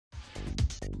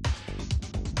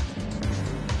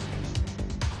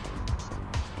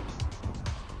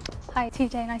Hi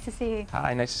TJ, nice to see you.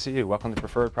 Hi, nice to see you. Welcome to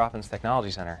Preferred Proppants Technology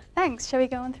Center. Thanks, shall we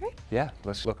go on through? Yeah,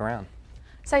 let's look around.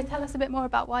 So tell us a bit more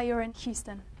about why you're in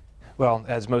Houston. Well,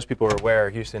 as most people are aware,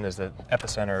 Houston is the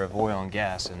epicenter of oil and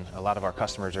gas, and a lot of our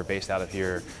customers are based out of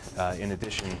here, in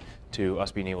addition to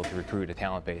us being able to recruit a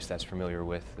talent base that's familiar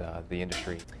with the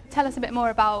industry. Tell us a bit more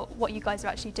about what you guys are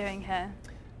actually doing here.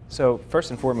 So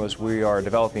first and foremost, we are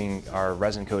developing our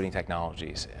resin coating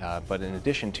technologies, but in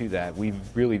addition to that, we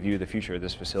really view the future of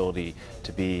this facility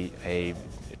to be a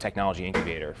technology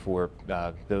incubator for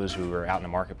those who are out in the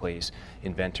marketplace,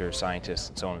 inventors, scientists,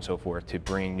 and so on and so forth, to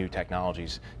bring new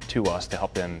technologies to us to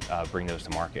help them bring those to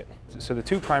market. So the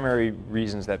two primary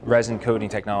reasons that resin coating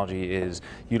technology is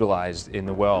utilized in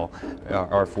the well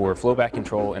are for flowback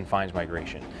control and fines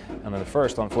migration. And the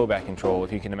first, on flowback control,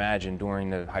 if you can imagine, during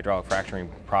the hydraulic fracturing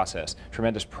process,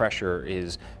 tremendous pressure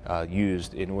is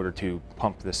used in order to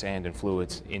pump the sand and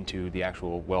fluids into the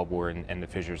actual wellbore and the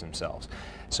fissures themselves.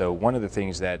 So one of the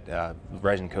things that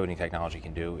resin coating technology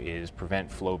can do is prevent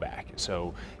flowback.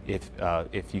 So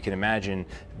if you can imagine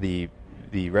the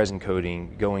resin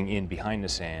coating going in behind the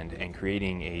sand and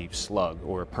creating a slug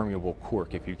or a permeable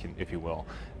cork, if you will,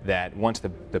 that once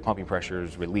the pumping pressure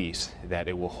is released, that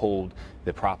it will hold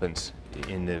the proppants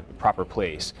in the proper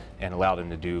place and allow them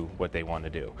to do what they want to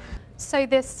do. So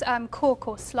this cork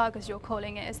or slug, as you're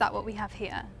calling it, is that what we have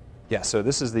here? Yeah, so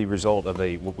this is the result of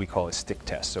what we call a stick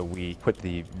test. So we put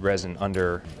the resin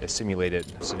under a simulated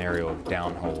scenario of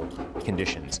downhole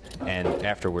conditions, and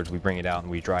afterwards we bring it out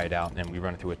and we dry it out, and we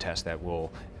run it through a test that will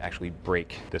actually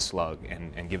break the slug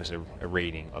and give us a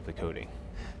rating of the coating.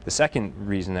 The second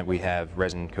reason that we have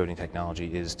resin coating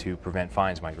technology is to prevent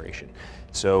fines migration.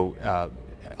 So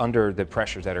under the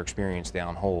pressures that are experienced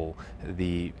downhole,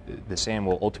 the sand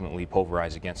will ultimately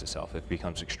pulverize against itself if it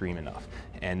becomes extreme enough,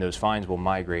 and those fines will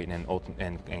migrate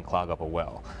and clog up a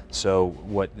well. So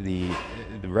what the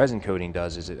resin coating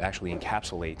does is it actually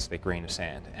encapsulates the grain of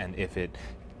sand, and if it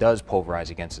does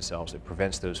pulverize against itself, it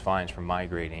prevents those fines from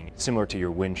migrating. Similar to your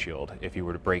windshield, if you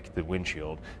were to break the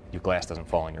windshield, your glass doesn't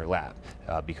fall in your lap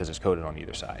because it's coated on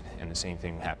either side. And the same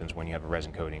thing happens when you have a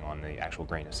resin coating on the actual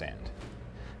grain of sand.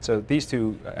 So these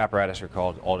two apparatus are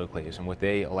called autoclaves, and what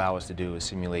they allow us to do is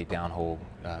simulate downhole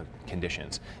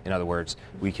conditions. In other words,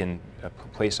 we can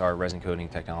place our resin coating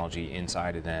technology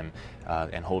inside of them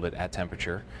and hold it at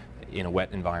temperature in a wet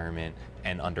environment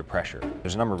and under pressure.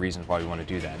 There's a number of reasons why we want to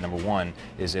do that. Number one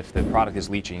is if the product is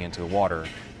leaching into the water,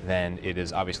 then it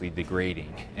is obviously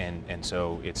degrading, and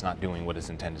so it's not doing what it's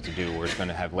intended to do, or it's going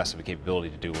to have less of a capability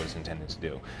to do what it's intended to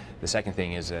do. The second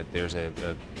thing is that there's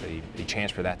a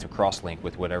chance for that to cross-link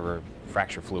with whatever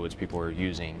fracture fluids people are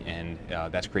using, and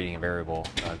that's creating a variable,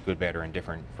 good, bad, or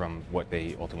indifferent, from what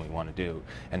they ultimately want to do.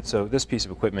 And so this piece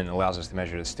of equipment allows us to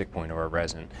measure the stick point of our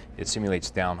resin. It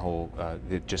simulates downhole,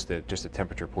 just the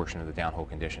temperature portion of the downhole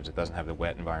conditions. It doesn't have the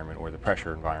wet environment or the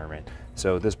pressure environment.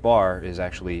 So this bar is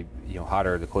actually,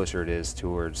 hotter the closer it is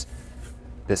towards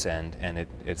this end, and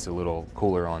it's a little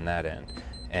cooler on that end.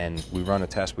 And we run a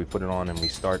test, we put it on, and we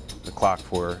start the clock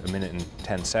for 1 minute and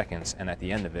 10 seconds, and at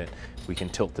the end of it, we can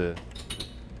tilt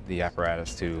the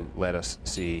apparatus to let us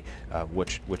see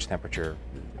which temperature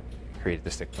created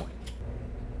the stick point.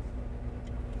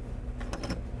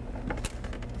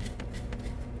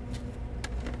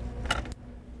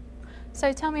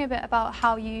 So tell me a bit about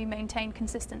how you maintain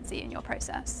consistency in your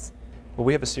process. Well,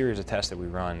 we have a series of tests that we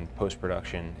run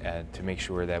post-production to make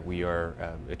sure that we are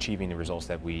achieving the results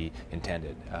that we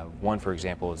intended. One, for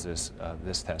example, is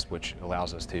this test, which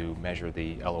allows us to measure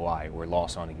the LOI, or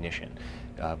loss on ignition.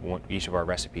 Each of our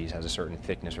recipes has a certain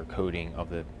thickness or coating of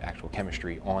the actual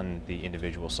chemistry on the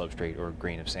individual substrate or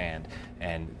grain of sand,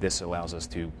 and this allows us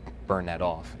to burn that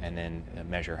off and then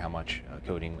measure how much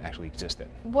coating actually existed.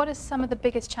 What are some of the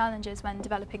biggest challenges when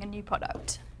developing a new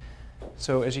product?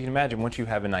 So as you can imagine, once you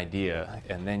have an idea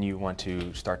and then you want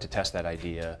to start to test that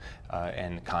idea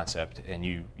and concept, and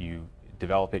you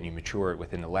develop it and you mature it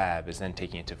within the lab, is then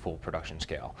taking it to full production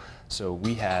scale. So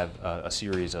we have a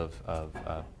series of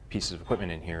pieces of equipment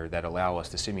in here that allow us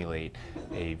to simulate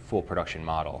a full production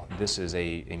model. This is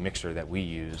a mixer that we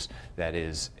use that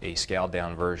is a scaled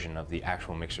down version of the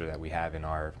actual mixer that we have in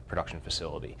our production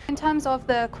facility. In terms of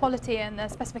the quality and the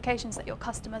specifications that your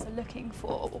customers are looking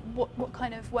for, what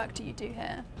kind of work do you do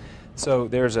here? So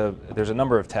there's a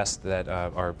number of tests that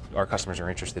our customers are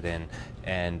interested in,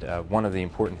 and one of the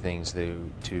important things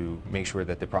to make sure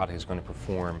that the product is going to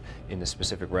perform in the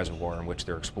specific reservoir in which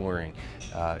they're exploring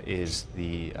is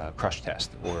the crush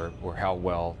test, or how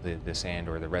well the sand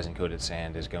or the resin-coated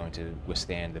sand is going to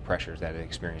withstand the pressures that it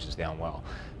experiences down well.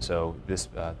 So this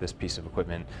piece of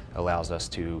equipment allows us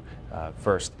to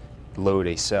first load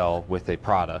a cell with a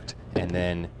product and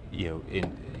then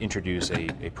introduce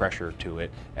a pressure to it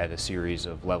at a series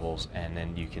of levels, and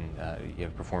then you can you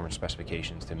have performance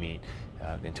specifications to meet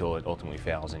until it ultimately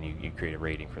fails, and you create a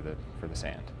rating for the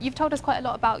sand. You've told us quite a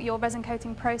lot about your resin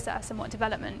coating process and what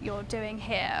development you're doing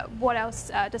here. What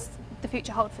else does the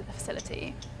future hold for the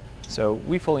facility? So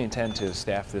we fully intend to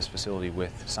staff this facility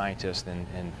with scientists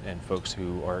and folks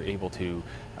who are able to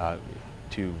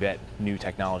vet new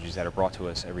technologies that are brought to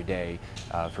us every day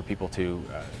for people to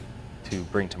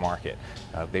bring to market.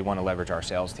 They want to leverage our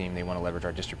sales team, they want to leverage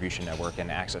our distribution network and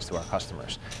access to our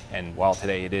customers. And while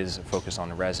today it is a focus on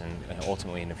the resin,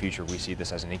 ultimately in the future we see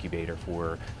this as an incubator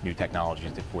for new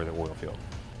technologies for the oil field.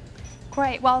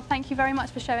 Great, well thank you very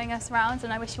much for showing us around,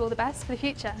 and I wish you all the best for the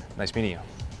future. Nice meeting you.